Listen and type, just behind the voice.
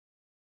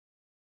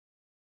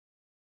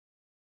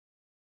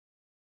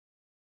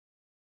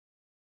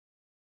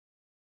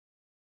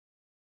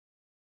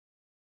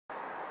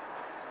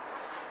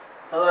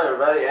Hello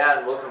everybody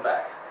and welcome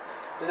back.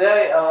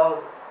 Today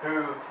I'll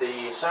prove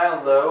the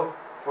sine law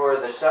for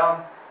the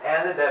sum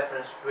and the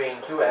difference between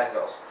two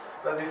angles.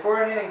 But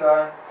before getting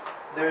on,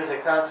 there is a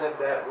concept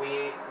that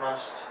we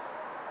must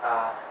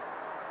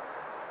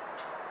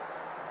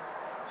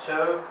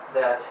show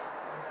that,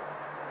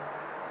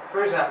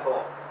 for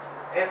example,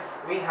 if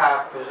we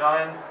have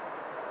cosine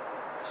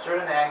a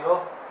certain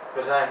angle,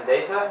 cosine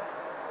theta,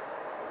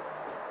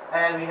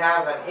 and we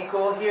have an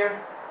equal here,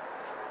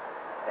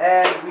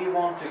 and we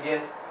want to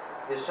get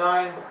the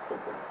sine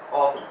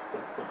of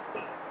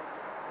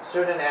a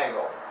certain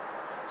angle.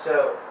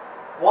 So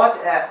what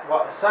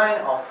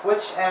sine of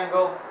which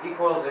angle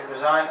equals the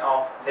cosine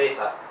of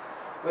theta?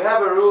 We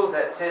have a rule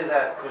that says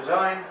that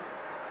cosine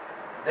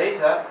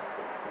theta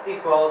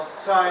equals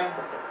sine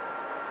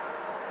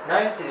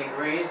 90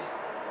 degrees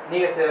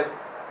negative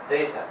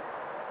theta,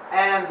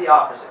 and the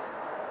opposite.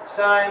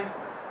 Sine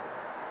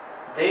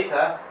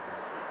theta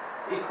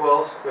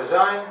equals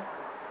cosine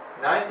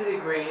 90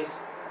 degrees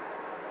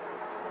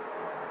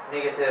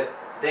negative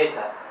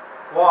theta.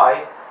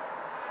 Why?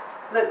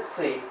 Let's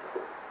see.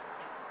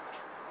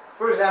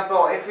 For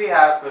example, if we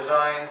have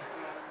cosine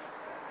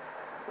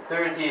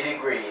 30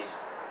 degrees,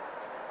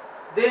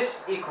 this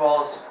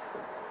equals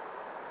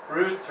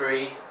root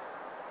 3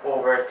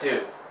 over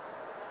 2.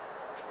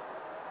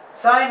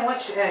 Sine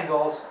which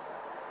angle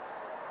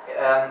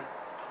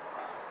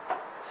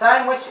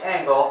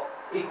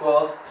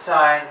equals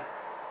sine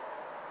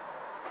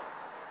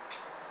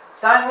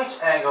which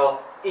angle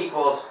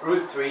equals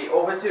root 3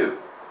 over 2.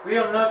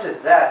 We'll notice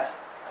that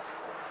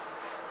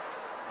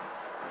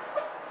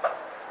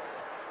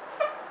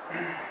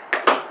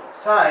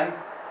sine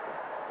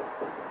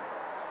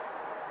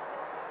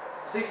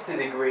 60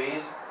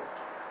 degrees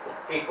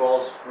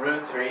equals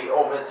root 3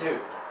 over 2.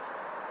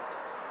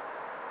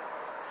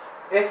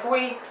 If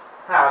we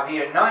have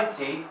here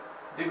 90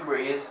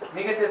 degrees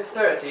negative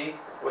 30,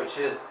 which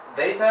is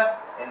theta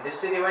in this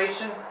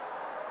situation,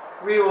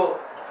 we will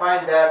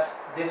find that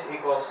this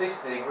equals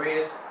 60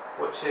 degrees,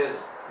 which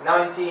is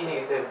 90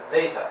 negative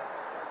theta.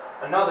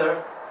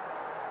 Another,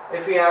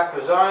 if we have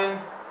cosine,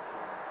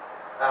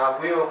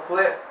 we will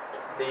flip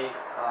the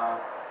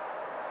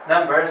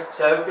numbers,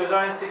 so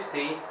cosine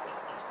 60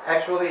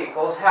 actually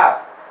equals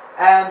half,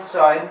 and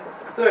sine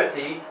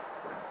 30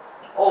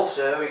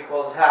 also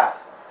equals half.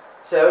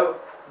 So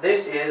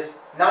this is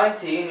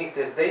 90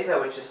 negative theta,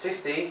 which is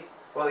 60,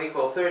 will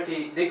equal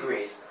 30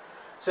 degrees.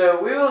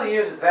 So we will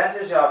use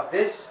advantage of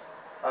this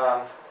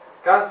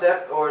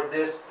concept, or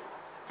this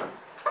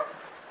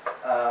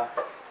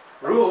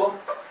rule,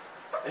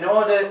 in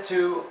order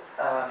to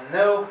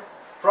know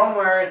from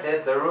where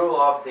did the rule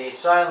of the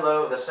sine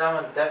law, the sum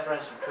and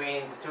difference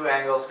between the two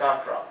angles, come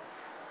from.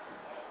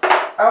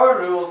 Our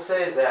rule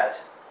says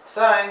that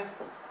sine,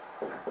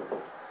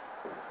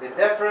 the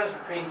difference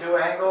between two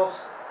angles,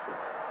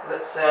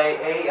 let's say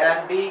A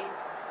and B,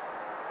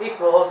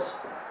 equals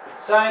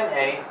sine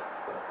A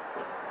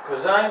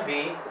cosine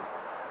B,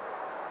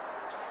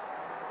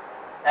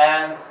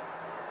 and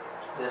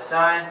the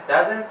sign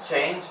doesn't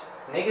change,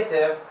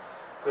 negative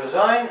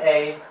cosine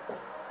A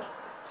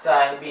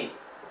sine B.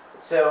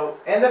 So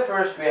in the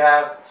first we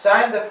have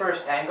sine the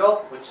first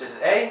angle, which is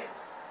A,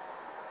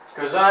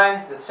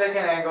 cosine the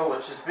second angle,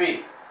 which is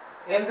B.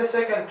 In the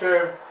second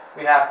term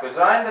we have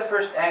cosine the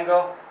first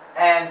angle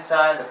and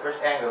sine the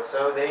first angle,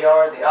 so they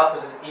are the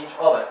opposite of each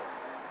other,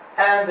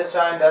 and the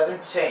sign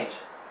doesn't change.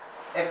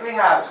 If we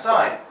have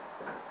sine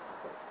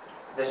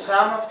the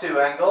sum of two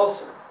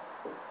angles,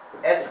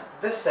 it's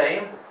the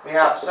same. We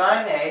have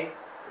sine A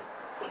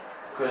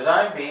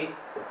cosine B,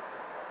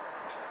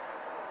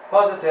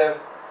 positive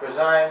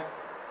cosine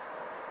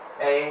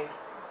A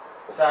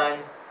sine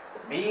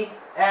B,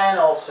 and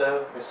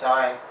also the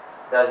sign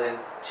doesn't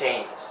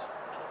change.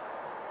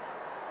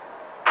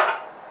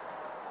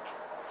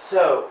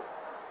 So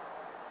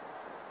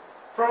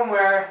from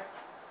where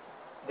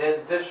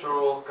did this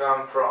rule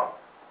come from?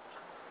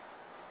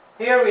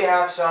 Here we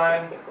have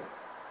sine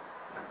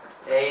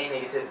A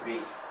negative B.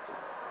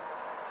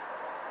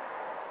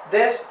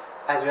 This,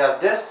 as we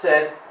have just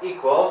said,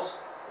 equals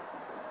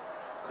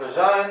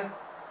cosine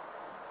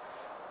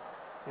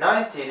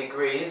 90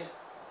 degrees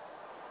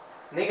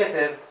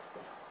negative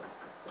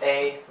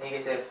A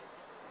negative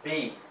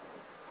B.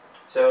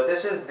 So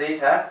this is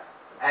theta,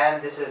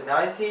 and this is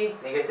 90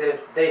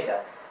 negative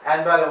theta.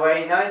 And by the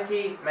way,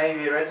 90 may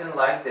be written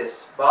like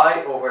this,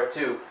 pi over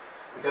 2,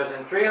 because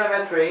in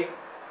trigonometry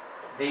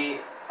the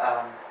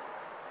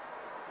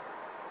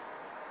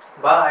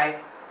pi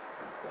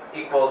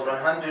equals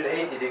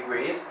 180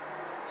 degrees,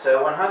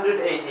 so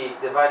 180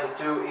 divided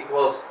 2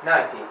 equals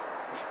 90.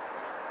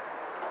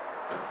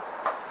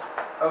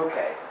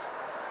 Okay.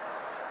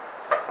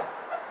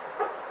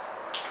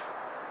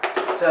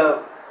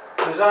 So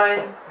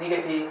cosine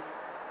negative,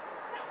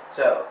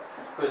 so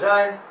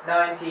cosine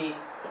 90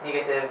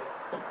 negative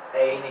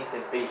A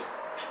negative B.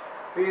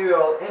 We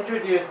will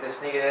introduce this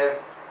negative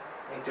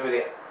into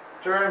the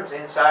terms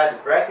inside the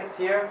brackets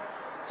here.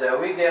 So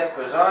we get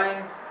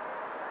cosine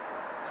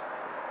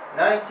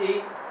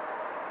 90,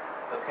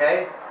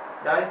 okay,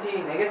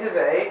 90 negative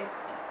A,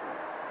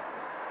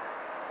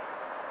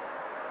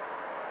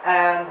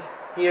 and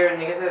here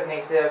negative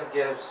negative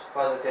gives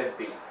positive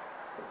B.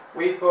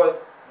 We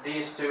put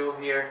these two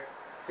here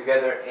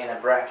together in a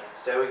bracket,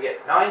 so we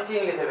get 90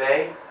 negative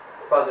A,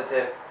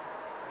 positive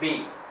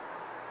B.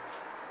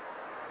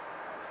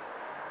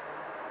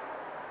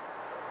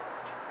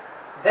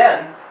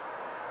 Then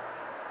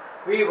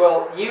we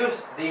will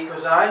use the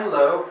cosine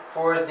law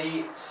for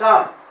the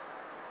sum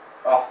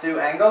of two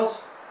angles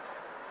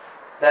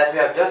that we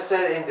have just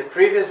said in the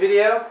previous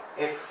video.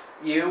 If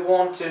you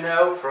want to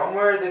know from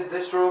where did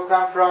this rule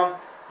come from,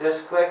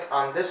 just click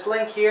on this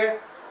link here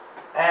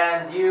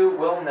and you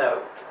will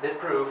know the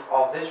proof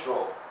of this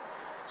rule.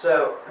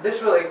 So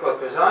this will equal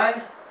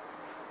cosine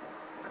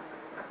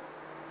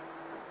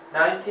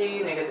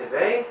 90 negative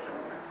A,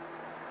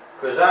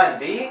 cosine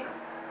B.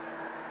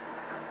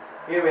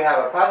 Here we have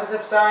a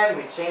positive sign,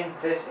 we change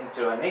this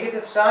into a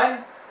negative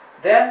sign,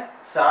 then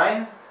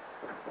sine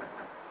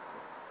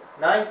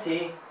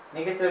 90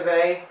 negative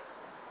A,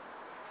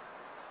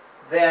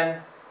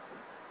 then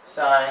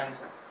sine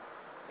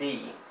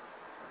B.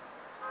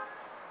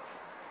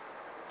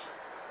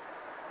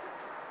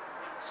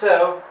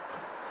 So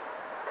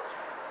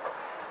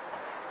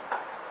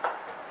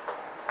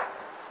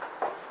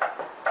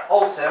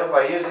also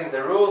by using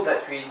the rule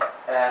that we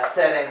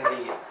said in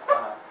the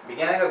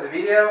beginning of the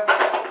video,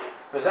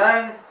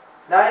 cosine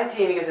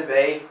 90 negative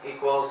A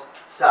equals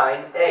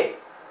sine A.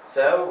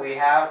 So we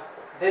have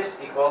this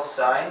equals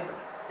sine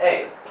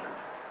A.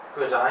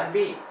 Cosine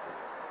B.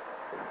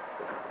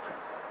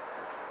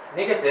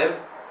 Negative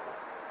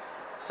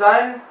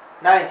sine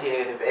 90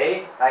 negative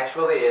A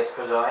actually is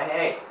cosine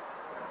A.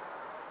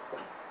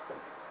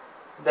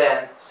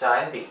 Then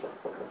sine B.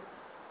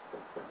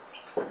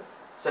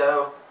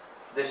 So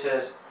this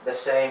is the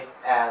same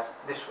as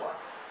this one.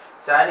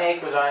 Sine A,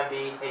 cosine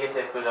B,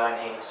 negative cosine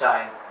A,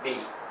 sine B.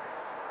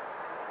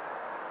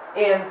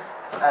 In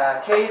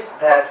a case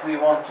that we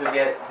want to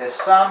get the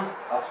sum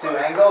of two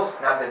angles,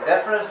 not the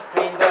difference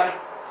between them,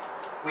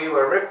 we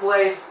will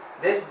replace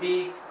this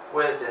B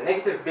with the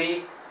negative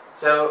B,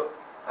 so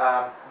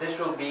this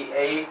will be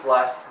A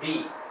plus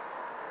B.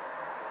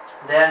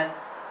 Then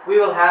we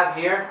will have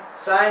here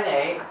sine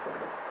A,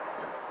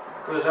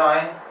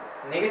 cosine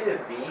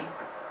negative B,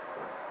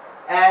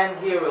 and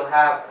here we'll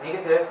have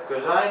negative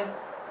cosine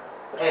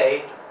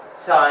A,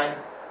 sine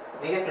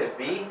negative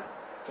B.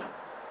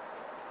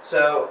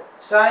 So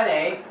sine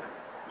A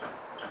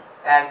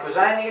and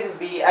cosine negative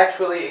B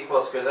actually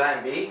equals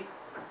cosine B.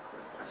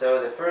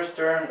 So the first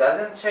term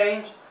doesn't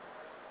change.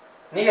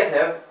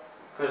 Negative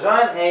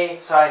cosine A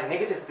sine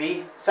negative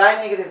B. Sine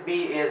negative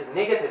B is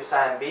negative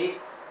sine B.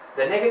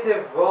 The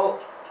negative will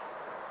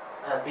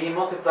be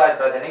multiplied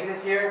by the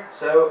negative here.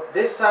 So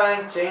this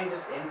sign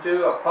changes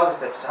into a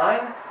positive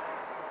sign.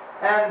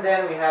 And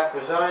then we have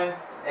cosine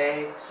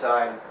A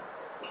sine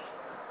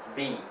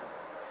B.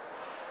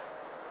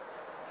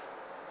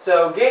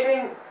 So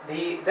getting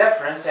the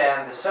difference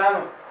and the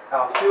sum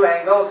of two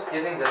angles,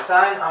 getting the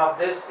sine of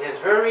this is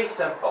very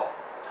simple.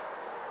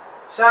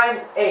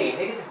 Sine A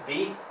negative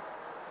B,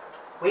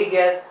 we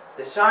get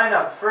the sine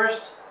of the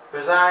first,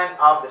 cosine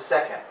of the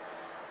second.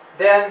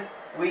 Then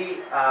we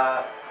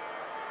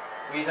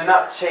do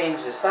not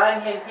change the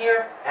sign in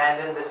here,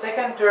 and in the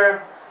second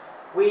term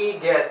we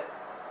get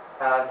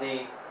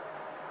the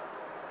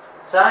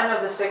sine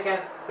of the second,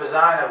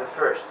 cosine of the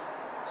first.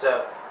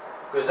 So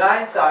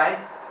cosine sine,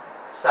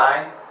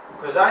 sine,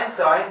 cosine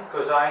sine,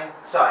 cosine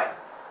sine.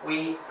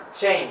 We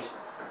change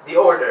the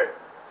order.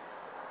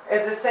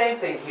 It's the same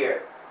thing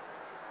here.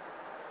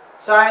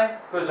 Sine,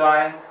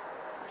 cosine,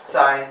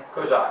 sine,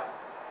 cosine.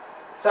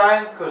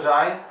 Sine,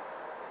 cosine,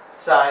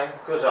 sine,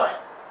 cosine.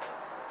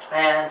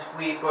 And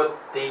we put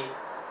the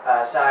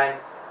sign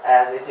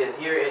as it is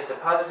here. It's a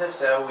positive,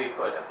 so we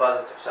put a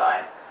positive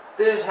sign.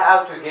 This is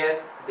how to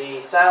get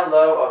the sine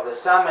law of the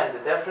sum and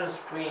the difference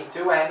between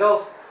two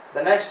angles.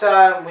 The next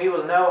time we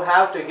will know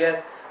how to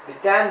get the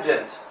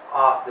tangent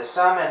of the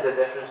sum and the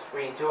difference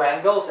between two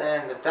angles.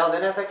 And until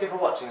then, thank you for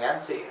watching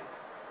and see you.